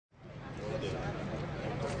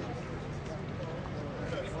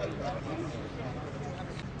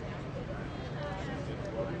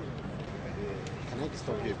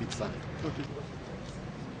stop here, pizza. Okay.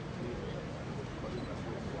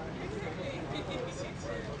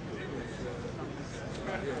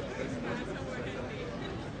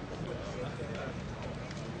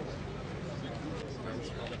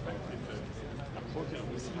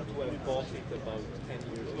 We seem to have bought it about 10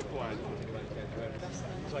 years ago, something like that.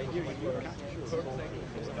 So I hear you are perfect.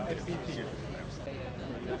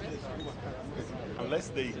 Unless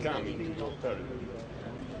they come into your territory.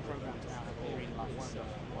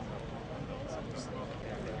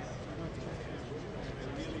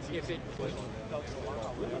 If it was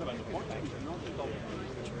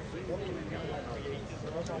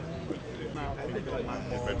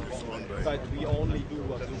but we only do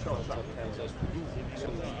what the contract tells us to do. So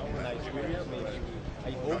in Nigeria, maybe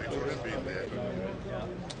I hope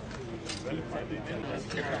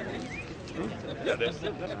Yeah, that's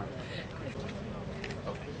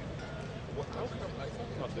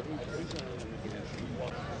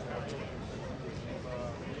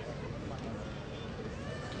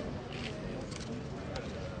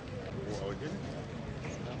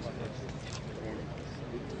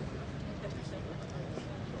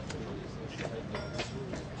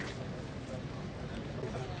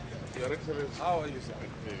Your Excellency, how are you, sir?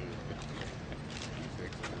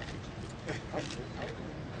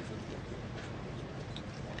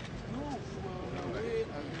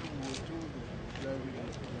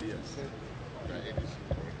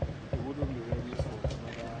 It wouldn't be ready for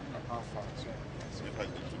another half hour. So if I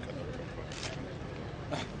did, we cannot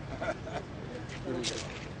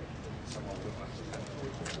some of them are.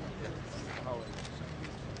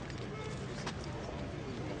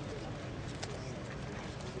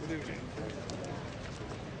 Good evening.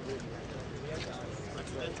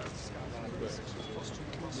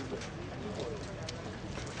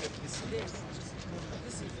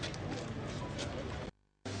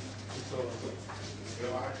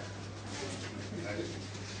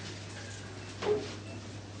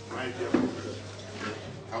 My dear,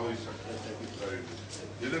 how is it? Very good.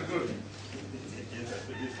 You look good.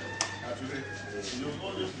 Actually, you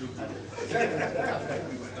always look good.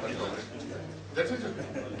 That's it.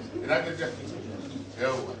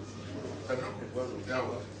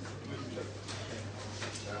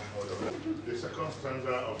 The second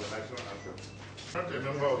stanza of the national anthem. Not a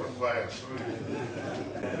member of the choir.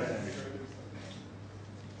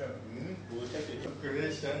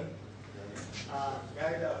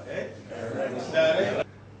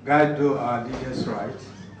 Guide do our leaders right.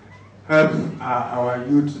 Help our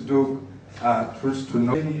youth do truth to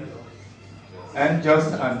know. And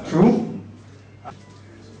just and true.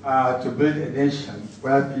 To build a nation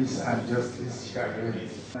where peace and justice shall reign.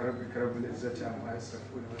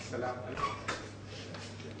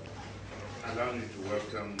 Allow me to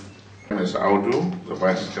welcome Ms. Audu, the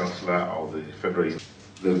Vice Chancellor of the Federal,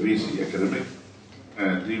 the VC Academic,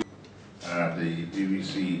 and the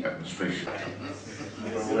DVC Administration.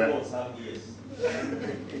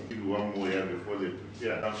 One more year before they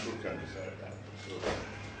prepare, council can decide that. So,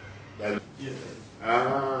 that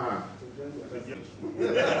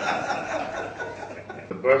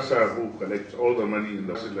the bursar who collects all the money in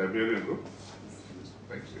the Liberian group.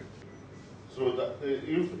 Thank you. So that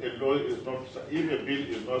if a law is not, if a bill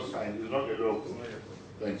is not signed, it's not a law.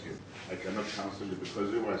 Thank you. I cannot cancel it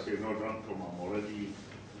because if I say no, don't come, I'm already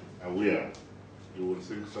aware. You will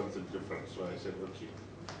think something different. So I said, okay,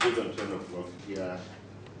 give them 10 o'clock here,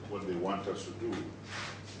 what they want us to do, in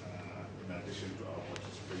addition to our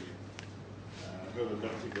participation. I know the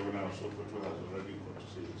Deputy Governor of Sokoto has already got to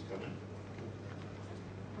say it's coming.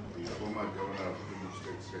 The former Governor of the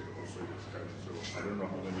State said also it's coming. So I don't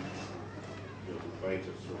know how many people you have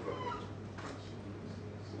invited so far.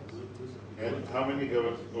 And how many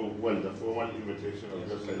governors? Oh, well, the formal invitation of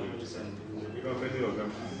just like you know, many of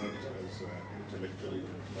them are not as intellectually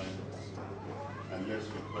inclined unless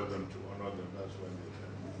we call them to honor them. That's when they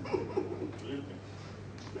can. Believe me,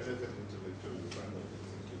 anything intellectually inclined, I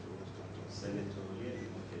think is always Senator,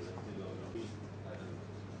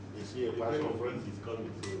 is he a personal friend? He's coming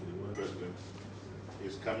to the president.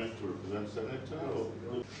 Is coming to represent Senator or?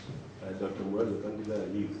 Dr. Mwalo Kandila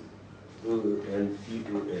Ali,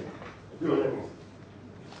 ONCON. No.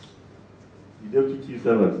 The deputy chief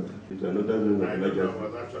servant is another zone I of don't know Niger.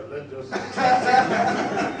 about that one. Let's just.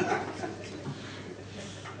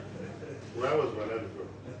 Where was Bala before?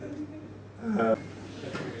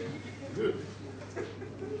 Good.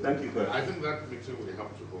 Thank you, sir. I think that meeting we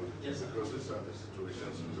have to hold. Yes, because these are the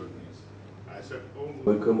situations we don't need. I said, oh,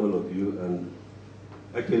 Welcome all of you, and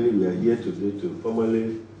actually we are here today to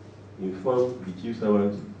formally inform the chief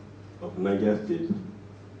servants of Niger State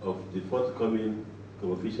of the forthcoming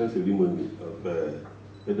convocation ceremony of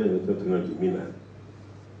Federal University of Technology, Mina.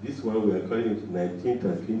 This one we are calling it 19th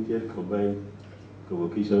and 20th Combined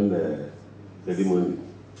Convocation Ceremony.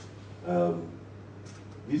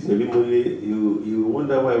 This ceremony, you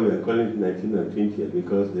wonder why we are calling it 19th and 20th,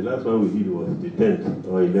 because the last one we did was the 10th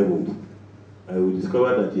or 11th. And we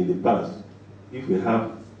discovered that in the past, if we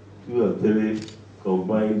have 2 or 3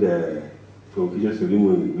 combined convocation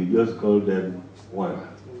ceremony, we just call them one.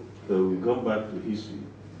 So we come back to history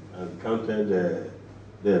and counted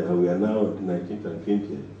them, and we are now on the 19th and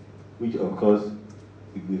 20th, which of course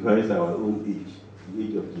signifies our own age, the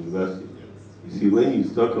age of the university. You see, when you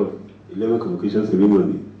talk of 11 convocation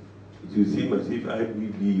ceremony, it will seem as if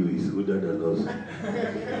IBBU is older than us.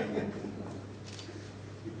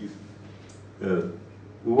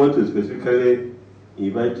 We want to specifically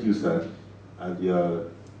invite you, sir, and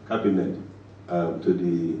your cabinet to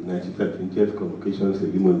the 19th and 20th convocation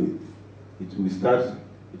ceremony. It will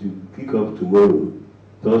kick off tomorrow,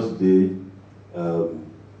 Thursday,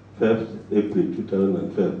 1st April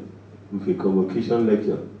 2012, with a convocation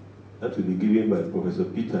lecture that will be given by Professor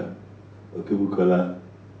Peter Okebukola,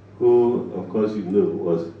 who, of course, you know,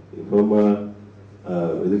 was a former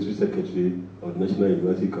Executive Secretary of the National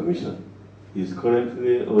University Commission. He is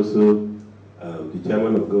currently also the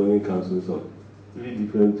chairman of governing councils of 3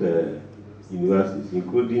 different universities,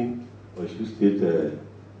 including Oshu State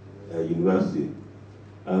University.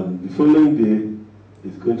 The following day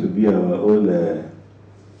is going to be our own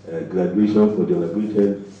graduation for the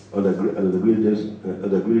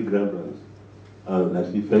undergraduate graduates,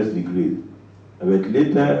 that's the first degree. But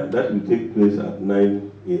later, that will take place at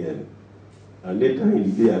 9 a.m. And later in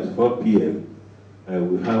the day at 4 p.m.,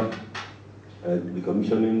 we have the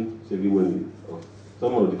commissioning ceremony of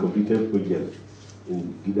some of the completed projects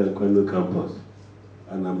in Gidan Kwando campus.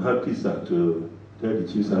 And I'm happy, sir, to tell the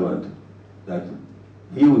chief servant that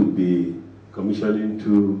he will be commissioning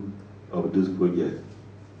 2 of those projects.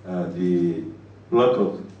 The block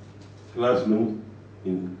of classrooms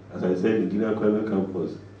in, as I said, in Gidan Kwando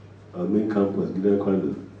campus, our main campus, Gidan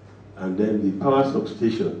Kwando, and then the power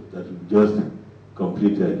substation that we just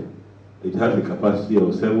completed. It has a capacity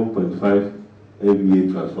of 7.5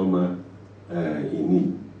 MVA transformer in it.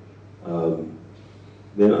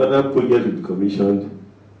 Then other projects will be commissioned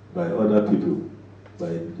by other people, by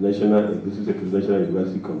the National Executive Secretary of the National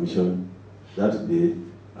University Commission that day,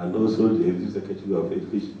 and also the Executive Secretary of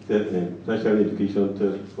Education, National Education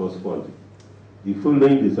Task Force Fund. The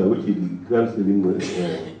following days, which is the grand ceremony,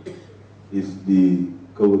 is the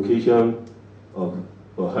convocation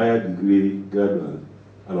for higher degree graduates,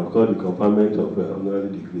 and of course the conferment of honorary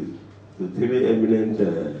degrees to 3 eminent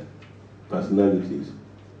personalities.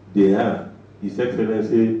 They are His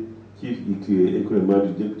Excellency Chief Ikwe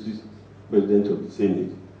Ekwemadu, Deputy President of the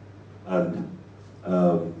Senate, and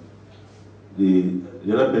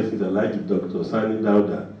the other person is alleged Dr. Sani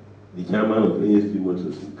Dauda, the chairman of ASP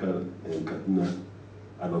Motors in Kaduna,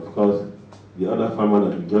 and of course the other farmer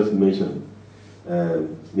that we just mentioned,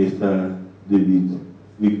 Mr. David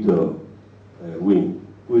Victor Wing,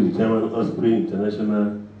 who is the chairman of Osprey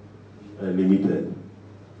International Limited.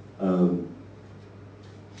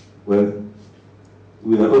 Well,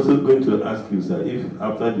 we are also going to ask you, sir, if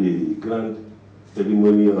after the grand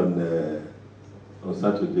ceremony on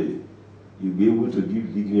Saturday, you'll be able to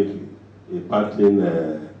give dignity a parting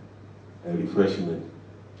refreshment,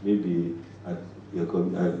 maybe at a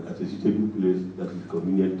suitable place that is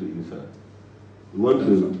convenient to you, sir. We want to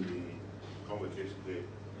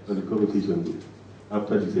on the convocation day,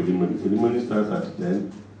 after the ceremony. The ceremony starts at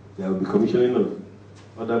 10. There will be commissioning of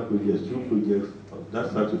other projects, 2 projects on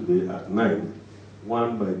that Saturday at 9.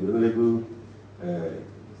 One by the Honorable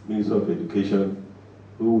Minister of Education,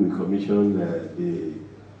 who will commission the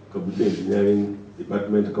Computer Engineering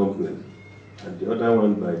Department complex, and the other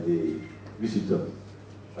one by the visitor,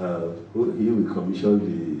 who he will commission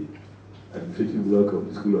the administrative block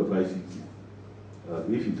of the School of ICT.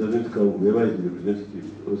 If he doesn't come, whoever is the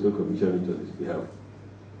representative will also commission it on his behalf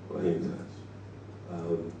for him, sir.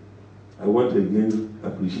 I want to again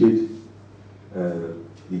appreciate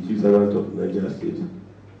the Chief Servant of Niger State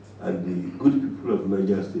and the good people of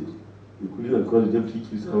Niger State, including, of course, the Deputy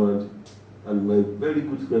Chief Servant and my very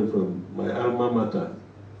good friend from my alma mater.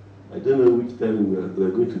 I don't know which time we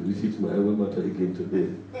are going to visit my alma mater again today.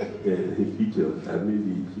 In future, I mean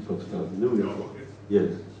the Chief of Staff. No,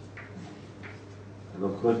 yes. And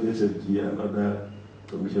of course, the SFG and other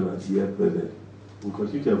commissioners here present. We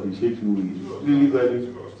continue to appreciate you. We really value.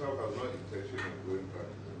 Chief of Staff has no intention of going back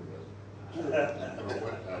to the university. From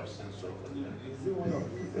what I've seen so far.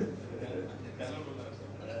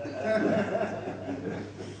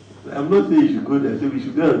 I'm not saying you should go there, so we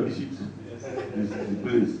should go and visit the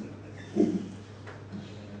place.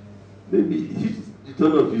 Maybe it's the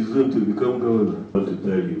turn of his own to become governor. I want to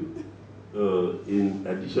tell you, in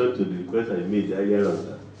addition to the request I made earlier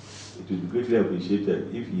on, it would be greatly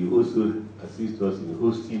appreciated if you also assist us in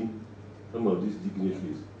hosting some of these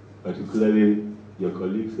dignitaries, particularly your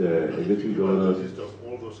colleagues, elected governors. List of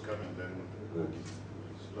all those coming, then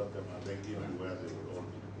slot them and then give you where they will all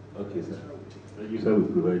be. Okay, sir. The user will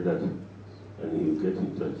provide that, and he will get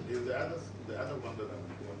in touch. Is the other one that I'm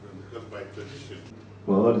wondering, because by tradition,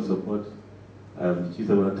 For all the support the chief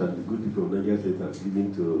and the good people of Niger State have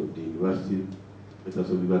given to the university, Mr.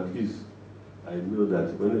 Soliver, please, I know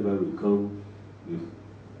that whenever we come with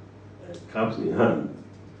cups in hand,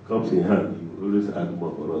 you always add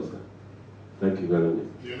more for us. Sir. Thank you very much.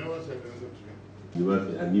 you know what's happening to me?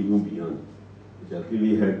 University and even beyond, it has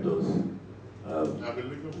really helped us. I've been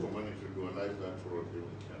looking for money to do a lifeguard for if we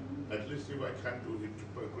can. At least if I can't do it,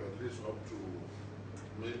 at least up to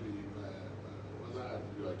maybe whether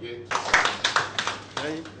you are getting.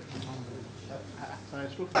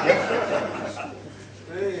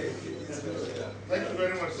 Thank you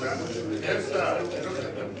very much, sir. Yes, sir. Look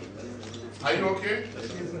at them. Are you okay?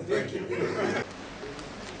 Thank you.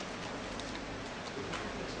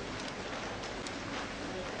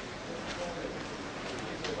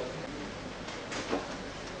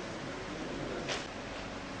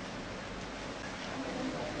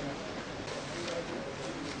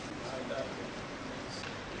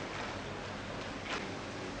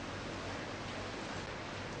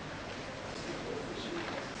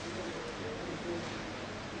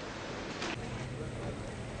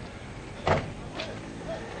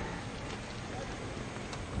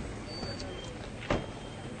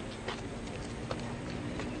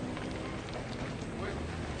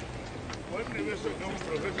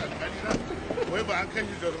 Wai ba an kan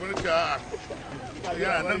shi da wani ta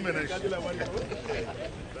yana nan mai shi.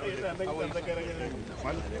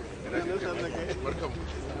 Welcome.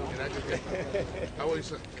 How are you,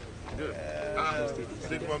 sir? Good.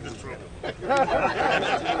 Big one is trouble.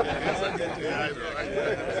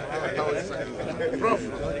 How are you, sir? Prof.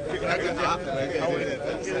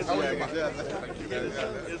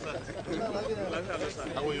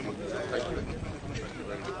 How are you, man? Thank you.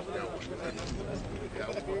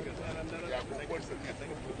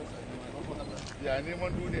 Ya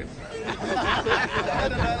neman duniya.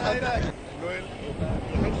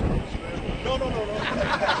 No.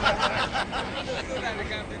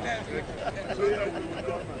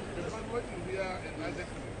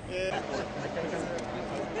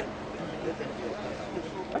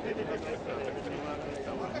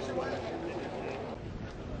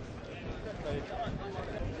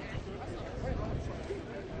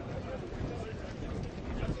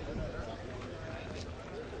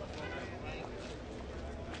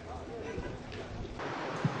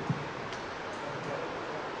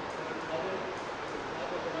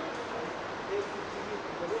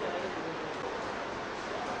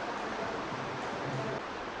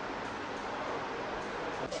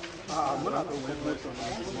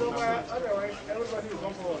 Otherwise, everybody will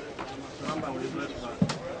come forward.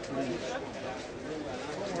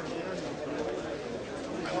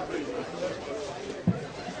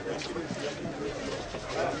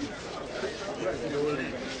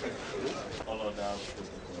 All other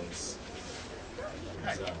protocols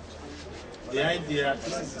observed. The idea,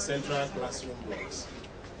 this is the central classroom blocks.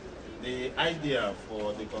 The idea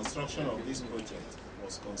for the construction of this project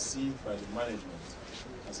was conceived by the management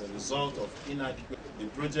as a result of inadequate. The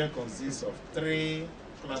project consists of 3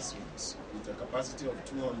 classrooms with a capacity of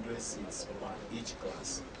 200 seats per each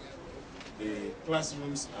class. The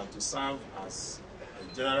classrooms are to serve as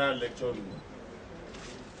a general lecture room,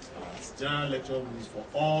 for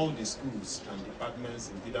all the schools and departments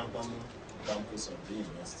in Bidankwamu campus of the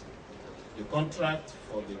university. The contract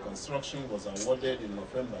for the construction was awarded in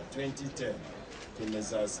November 2010 to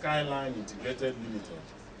Mesa Skyline Integrated Limited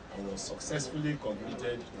and was successfully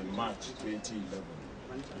completed in March 2011.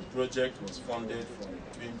 The project was funded from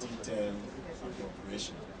 2010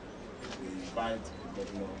 appropriation. We invite the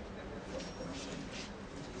governor for the commission.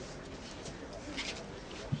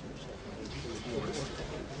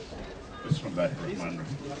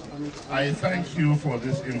 I thank you for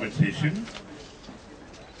this invitation.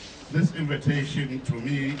 This invitation to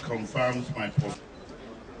me confirms my point.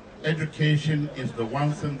 Education is the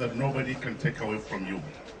one thing that nobody can take away from you.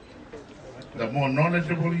 The more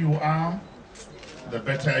knowledgeable you are, the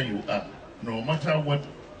better you are. No matter what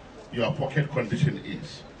your pocket condition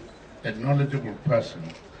is, a knowledgeable person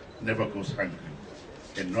never goes hungry.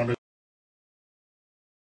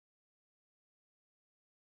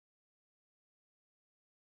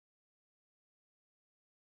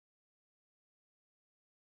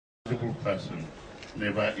 responsible person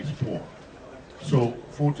never is poor. So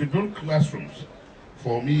for to build classrooms,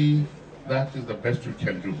 for me, that is the best we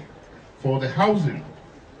can do. For the housing,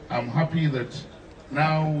 I'm happy that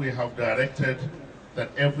now we have directed that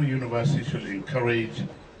every university should encourage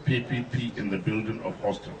PPP in the building of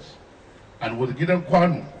hostels. And with Gidan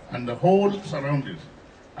Kwanu and the whole surroundings,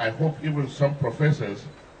 I hope even some professors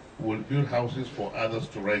will build houses for others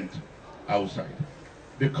to rent outside.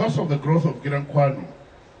 Because of the growth of Gidan Kwanu,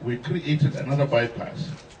 we created another bypass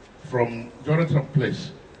from Jonathan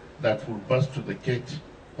Place that will bus to the gate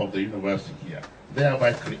of the university here,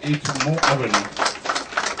 thereby creating more avenues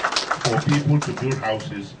for people to build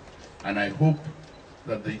houses. And I hope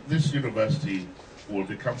that this university will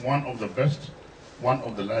become one of the best, one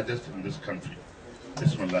of the largest in this country.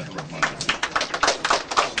 Bismillahirrahmanirrahim.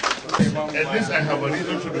 At least I have a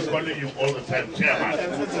reason to be calling you all the time, Chairman.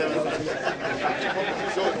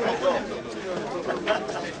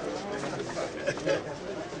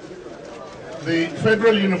 The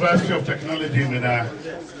Federal University of Technology, Mina,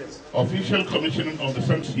 official commissioner of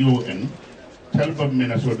the UN, Telbab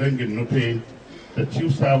Mina Sodengin Nupe, the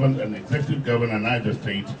Chief Servant and Executive Governor of Niger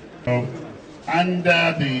State,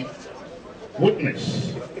 under the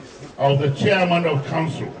witness of the Chairman of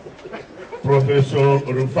Council, Professor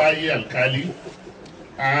Rufai Al-Kali,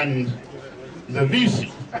 and the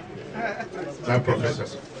VC, the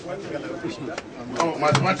professors. Oh,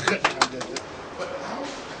 mathematics.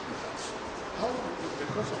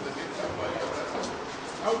 Because of the data,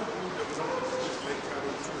 how do you develop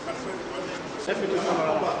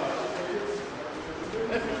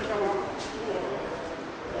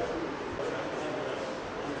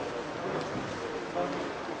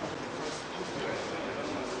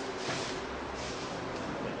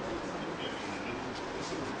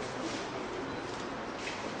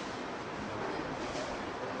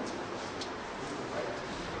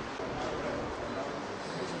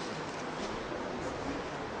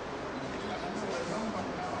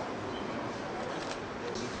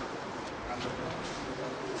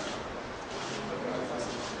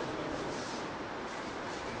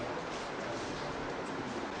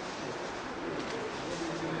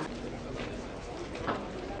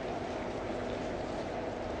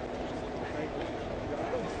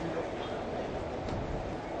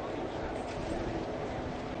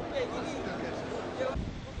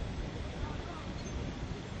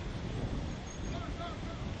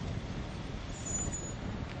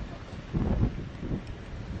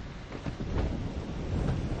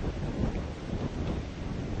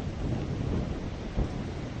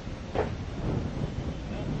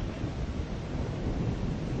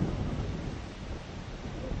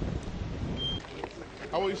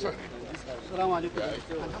How are you, sir? Assalamu alaikum.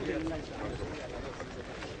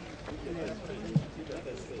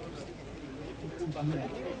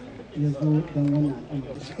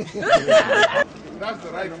 That's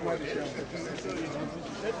the right one.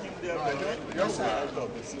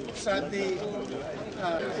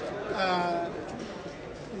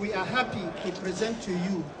 We are happy to present to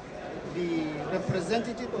you the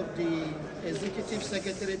representative of the Executive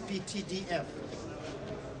Secretary PTDF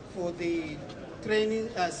for the Training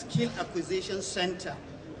Skill Acquisition Center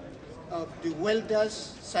of the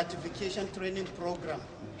Welders Certification Training Program.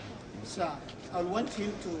 Sir, I want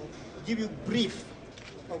him to give you a brief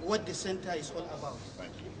of what the center is all about.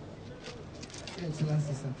 Thank you.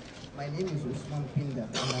 Excellency, sir. My name is Usman Pinda,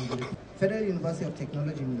 and I'm the Federal University of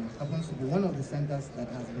Technology, Mina, happens to be one of the centers that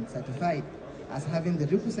has been certified as having the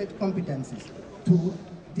requisite competencies to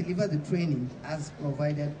deliver the training as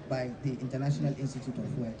provided by the International Institute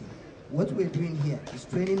of Welding. What we're doing here is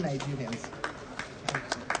training Nigerians.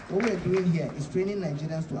 What we're doing here is training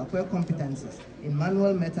Nigerians to acquire competencies in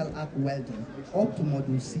manual metal arc welding up to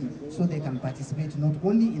Module C, so they can participate not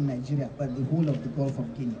only in Nigeria, but the whole of the Gulf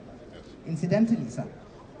of Guinea. Incidentally, sir,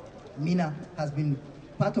 Mina has been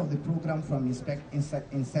part of the program from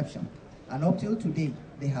inception, and up till today,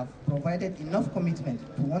 they have provided enough commitment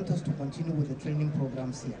to want us to continue with the training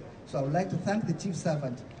programs here. So I would like to thank the Chief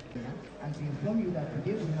Servant and to inform you that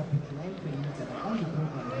today we have 59 trainees that are on the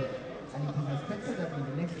program here, and it is expected that in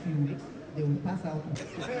the next few weeks they will pass out.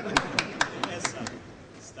 Yes, sir.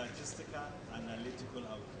 Statistical, analytical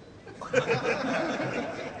outcome.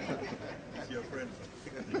 Your friend.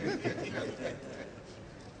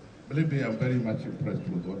 Believe me, I'm very much impressed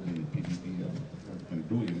with what the PDD has been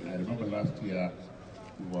doing. I remember last year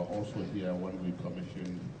we were also here when we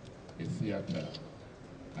commissioned a theater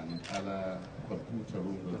and other computer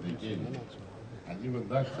rooms that they gave. And even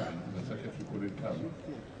that time, the secretary couldn't come.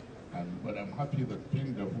 But I'm happy that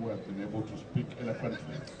Pinda, who has been able to speak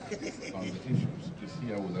eloquently on the issues, is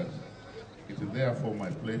here with us. It is therefore my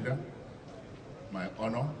pleasure, my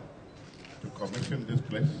honor, to commission this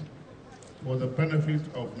place for the benefit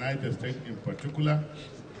of Niger State in particular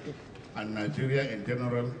and Nigeria in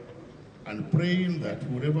general, and praying that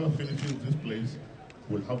whoever finishes this place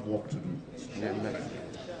will have work to do. Amen.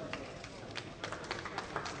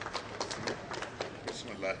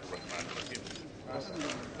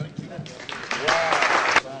 Thank you.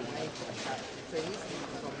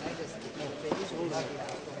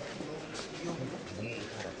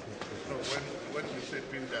 So when you say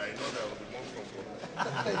Pinda, I know that will be more from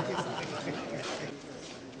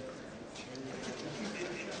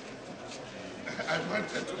I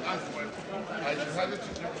wanted to ask, but I decided to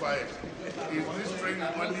keep quiet. Is this training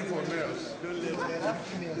only for males?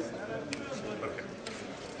 Okay.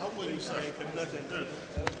 How will you say?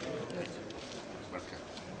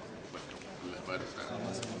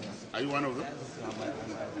 Are you one of them?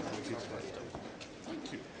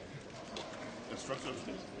 Thank you. Instructors?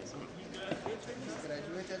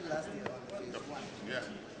 Graduated last year. Yeah.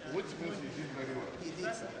 Which means he did very well. He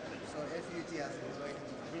did, sir. So FUT has enjoyed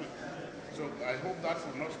him. So I hope that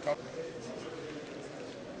will not stop.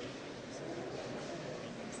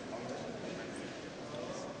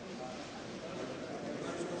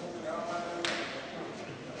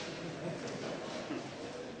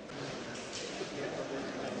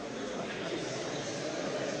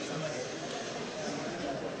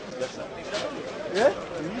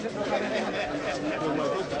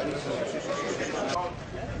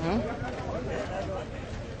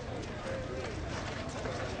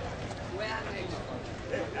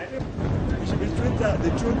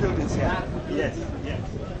 The true building is here. Yes, yes.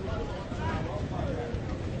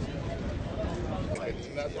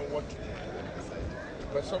 That's not what to do.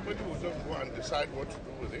 But somebody will just go and decide what to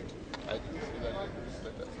do with it. I didn't see that in this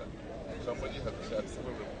letter. Somebody has decided to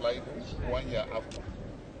reply 1 year after.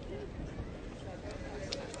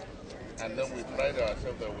 And then we pride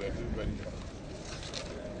ourselves that we are doing very well.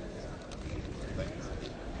 Thank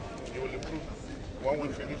you. You will improve when we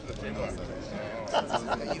finish the thing.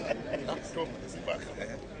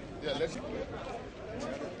 Yeah, let's go.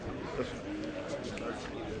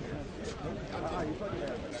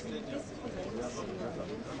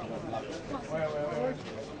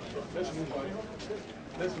 Let's move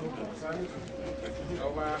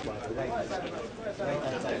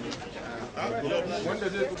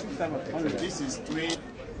This is doing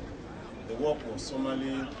the work was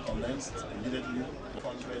formally commenced immediately.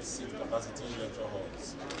 100 seat capacity lecture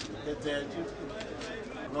halls located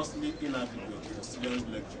grossly inadequate for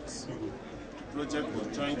student lectures. The project was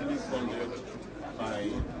jointly funded by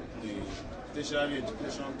the Tertiary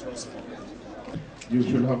Education Trust Fund. You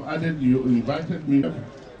should have added, you invited me,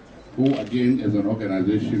 who again as an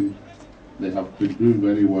organization, they have been doing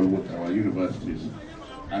very well with our universities.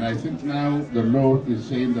 And I think now the law is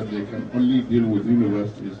saying that they can only deal with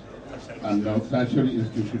universities and now tertiary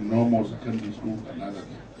institution, no more secondary school and others.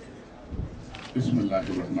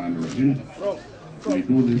 Bismillahirrahmanirrahim. We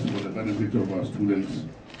do this for the benefit of our students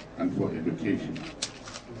and for education.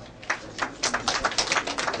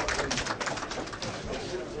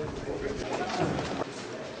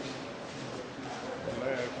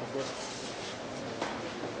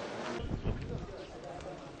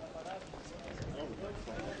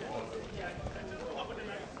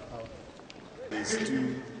 There's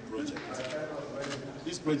two projects.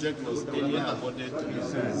 This project was earlier awarded to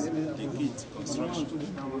the kit construction,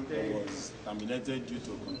 but was terminated due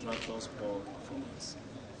to contractors' poor performance.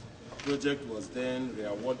 The project was then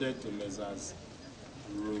re-awarded to Messrs.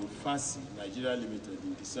 Rufasi Nigeria Limited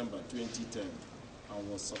in December 2010 and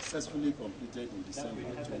was successfully completed in December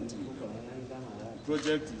 2011. The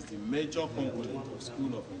project is the major component of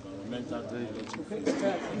School of Environmental Technology Phase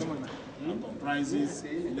 2 and comprises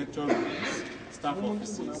lecture rooms, staff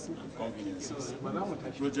offices, and conveniences.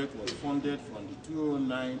 The project was funded from the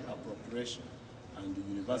 2009 appropriation and the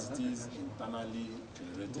university's internally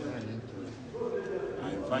generated revenue. I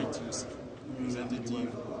invite you, sir,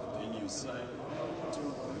 representative of NUC, to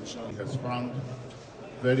commission. Has found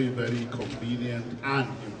very, very convenient and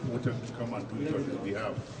important to come and do it on his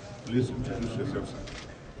behalf. Please introduce yourself, sir.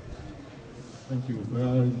 Thank you.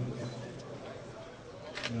 Well,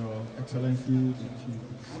 Your Excellency, the Chief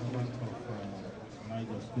Servant of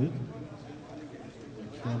Niger State,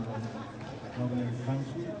 the Chairman of the Governing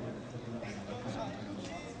Council,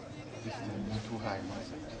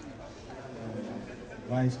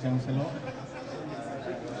 Vice Chancellor,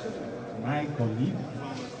 my colleague,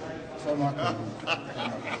 former colleague.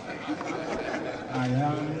 I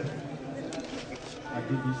am a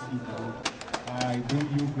BBC. I bring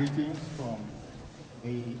you greetings from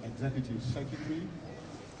the Executive Secretary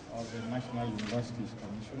of the National Universities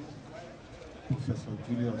Commission, Professor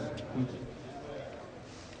Julius Koji.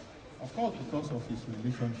 Of course, because of his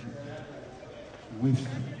relationship with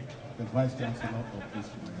the Vice Chancellor of this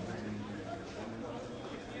university.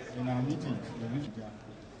 In our meetings,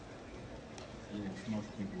 he was not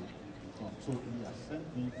able to come. So he has sent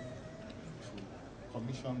me to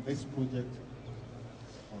commission this project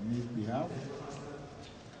on his behalf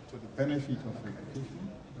to the benefit of education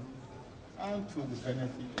and to the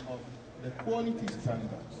benefit of the quality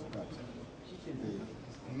standards that the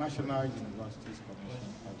National Universities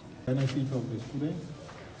Commission has. Benefit of the students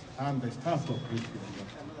and the staff of this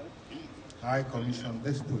university. I commissioned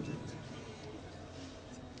this project.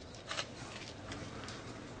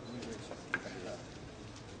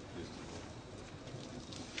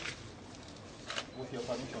 With your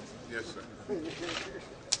permission, sir. Yes, sir.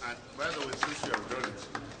 And by the way, since you have done it,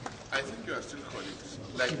 I think you are still colleagues.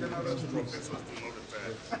 Like generals, professors do not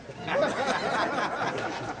retire.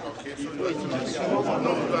 Okay, so you are still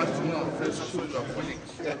professors, so you are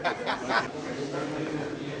colleagues.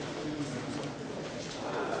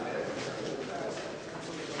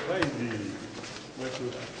 Where is the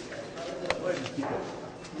microphone? Where is the speaker?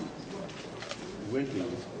 Went to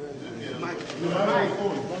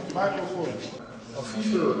Microphone.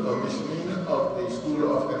 Official commissioning of the School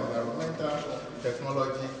of Environmental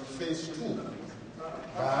Technology Phase 2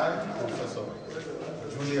 by Professor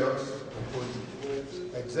Julius Okoji,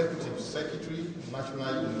 Executive Secretary,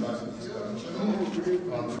 National Universities Commission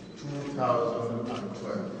on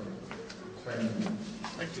 2012. Thank you.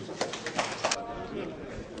 Thank you, sir.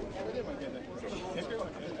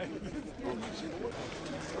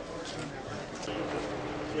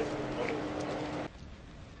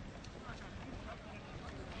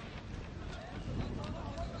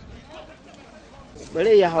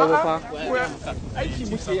 Bare ya hawo fa. Aiki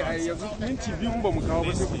muke a yanzu minti biyu ba mu kawo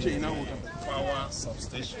ba sai ku ce ina hoton. Power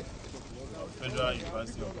substation of Federal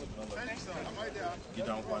University of Technology,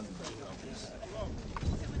 Gidankwan campus.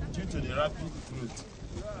 Due to the rapid growth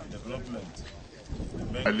and development,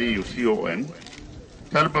 Aliyu CON,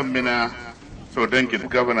 Talban Mina Sodenki, the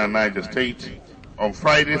Governor of Niger State, on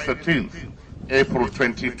Friday 13th, April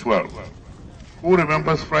 2012. Who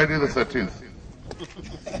remembers Friday the 13th?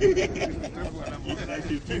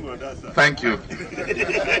 Thank you.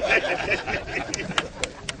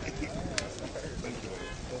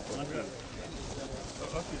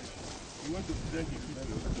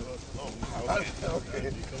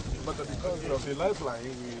 Okay. But because of the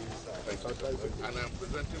lifeline, And I'm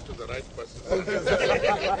presenting to the right person.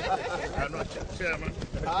 I'm not chairman.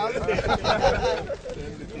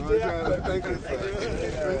 Thank you, sir.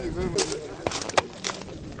 Thank you very much.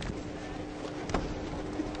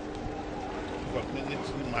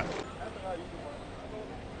 Community market.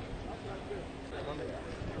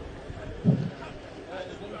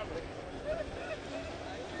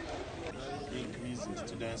 increase in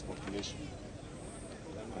students' population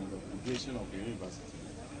and the obligation of the university,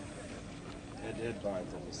 headed by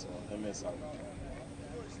Professor M.S.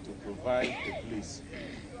 to provide a place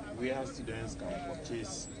where students can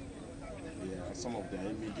purchase some of their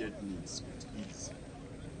immediate needs with ease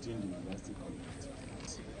within the university community.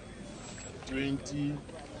 20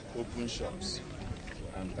 open shops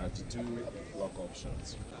and 32 block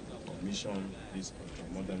options commission this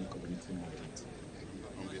modern community market.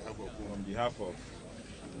 On behalf of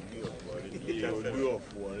the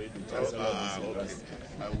Chancellor of this university.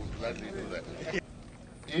 I would gladly do that.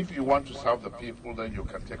 If you want to serve the people, then you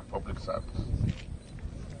can take public service.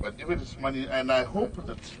 But if it is money, and I hope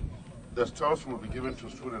that the stores will be given to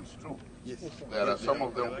students too. Yes. There are some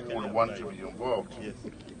of them who will want to be involved. Yes.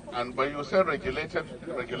 And but you said regulated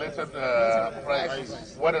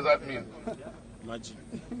price. What does that mean? Magic.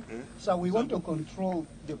 So we want to control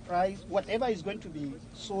the price. Whatever is going to be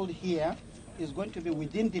sold here is going to be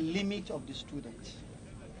within the limit of the students.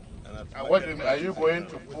 And what do you mean? Are you going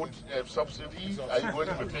to put a subsidy? Are you going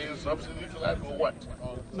to be paying subsidy to that or what?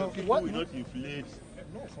 No, people will not inflate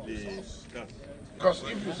the stuff. Because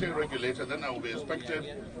if you say regulated, then I will be expected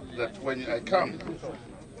that when I come,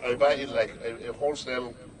 I buy it like a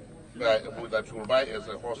wholesale that you will buy as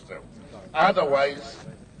a hostel. Otherwise,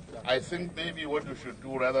 I think maybe what you should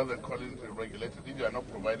do rather than calling it regulated, if you are not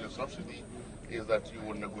providing subsidy, is that you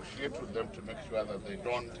will negotiate with them to make sure that they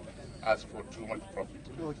don't ask for too much profit.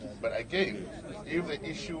 But again, if the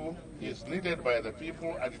issue is needed by the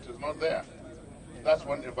people and it is not there, that's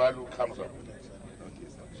when the value comes up.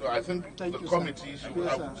 So I think the committee should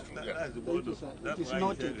have. That's the board. That's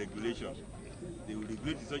why it's a regulation. They will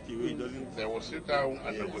regulate in such a way it doesn't. They will sit down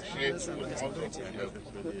and negotiate with most of the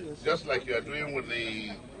people. Just like you are doing with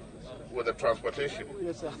the with the transportation.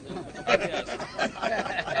 Yes, sir.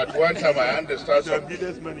 At one time, I understand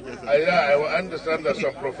I understand that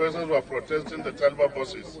some professors were protesting the Talba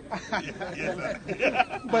buses.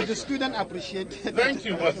 But the students appreciate it. Thank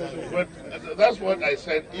you, but that's what I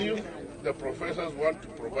said. If the professors want to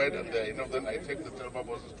provide and they're enough, then I take the Talba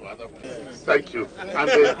buses to other places. Thank you. And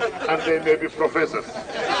they may be professors.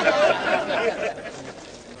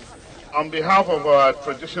 On behalf of our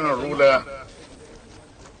traditional ruler,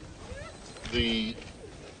 the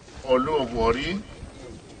Olu of Wari,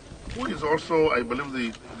 who is also, I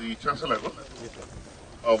believe, the chancellor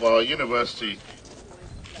of our university,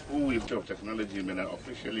 who is of technology,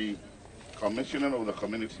 officially commissioner of the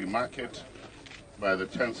community market by the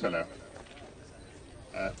chancellor.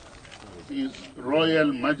 His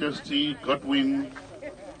Royal Majesty Godwin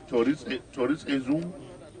Toris Ezu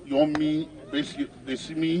Yomi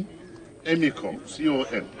Besimi Emiko,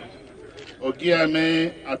 CON,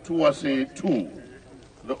 Ogiame Atuwase II,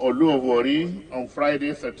 the Olu of Wari, on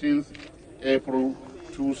Friday, 13th April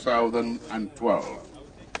 2012.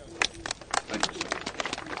 Thank you, sir.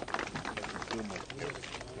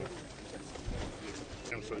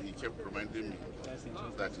 And so he kept reminding me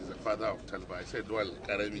that he's the father of Talba. I said, well,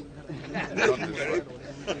 Karami, not this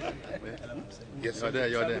one. Yes, sir.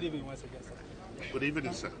 You're there. Good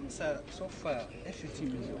evening, sir. Sir, so far, FUT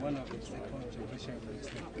is one of the second generation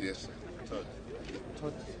university. Yes, sir. Third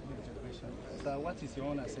generation. Sir, what is your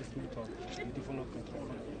own assessment of the development of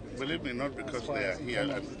it? Believe me, not because they are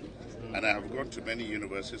here, and I have gone to many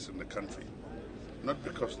universities in the country, not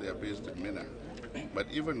because they are based in Mina, but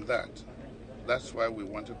even that's why we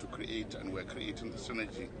wanted to create, and we're creating the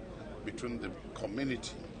synergy between the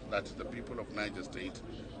community, that is the people of Niger State,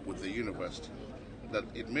 with the university. That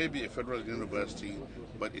it may be a federal university,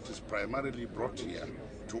 but it is primarily brought here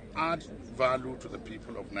to add value to the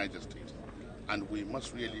people of Niger State. And we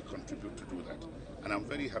must really contribute to do that. And I'm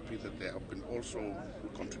very happy that they have been also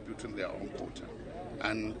contributing their own quota.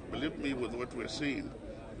 And believe me, with what we're seeing,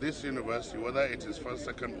 this university, whether it is first,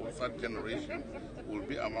 second, or third generation, will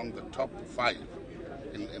be among the top 5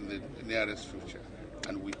 in the nearest future.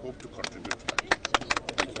 And we hope to contribute to that.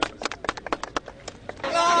 Thank you, sir.